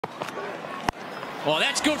Well,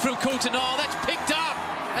 that's good from Coulter-Nile. That's picked up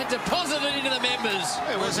and deposited into the members.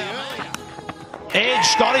 It was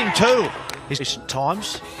Edge got him too. Recent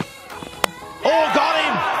times. Oh, got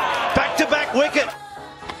him! Back-to-back wicket.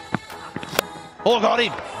 Oh, got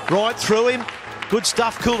him. Right through him. Good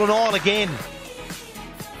stuff, Coulter-Nile again.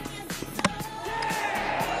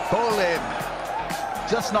 Ball in.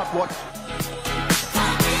 Just not what...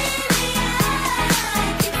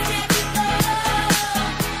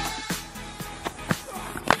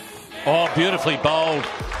 Oh, beautifully bowled.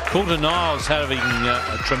 Coulter-Nile's having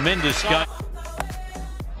a tremendous game.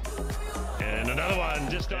 And another one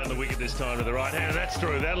just down the wicket this time to the right hand. That's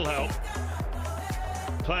through. That'll help.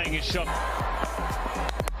 Playing his shot.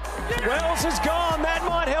 Wells is gone. That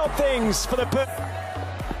might help things for the...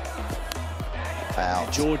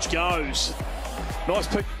 Out. George goes. Nice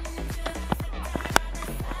pick.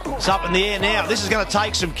 It's up in the air now. This is going to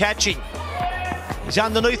take some catching. He's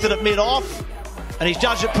underneath it at mid-off, and he's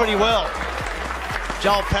judged it pretty well.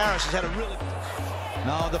 Joel Paris has had a really...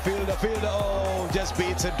 Now the fielder, oh, just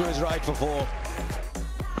beats it to his right for 4.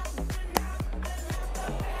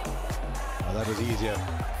 Oh, that was easier.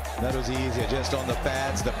 That was easier, just on the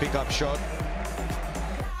pads, the pickup shot.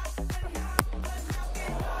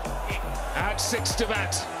 Out 6 to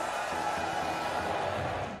bat.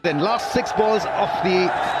 Then last 6 balls of the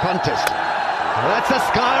contest. That's a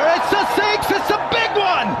sky. It's a 6. It's a big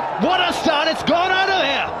one. What a start. It's gone out of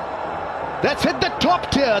here. That's hit the top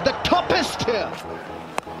tier, the toppest tier.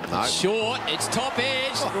 No. Short, it's top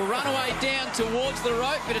edge. It'll run away down towards the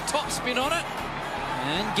rope. Bit of top spin on it.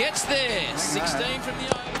 And gets there. 16 from the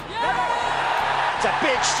over. Yeah. It's a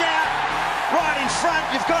big shout. Right in front.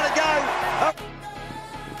 You've got to go.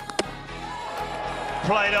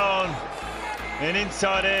 Played on. And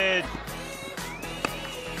inside edge.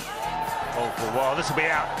 Oh, for a while. This will be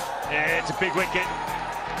out. Yeah, it's a big wicket.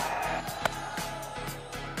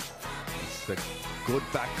 It's a good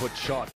back foot shot.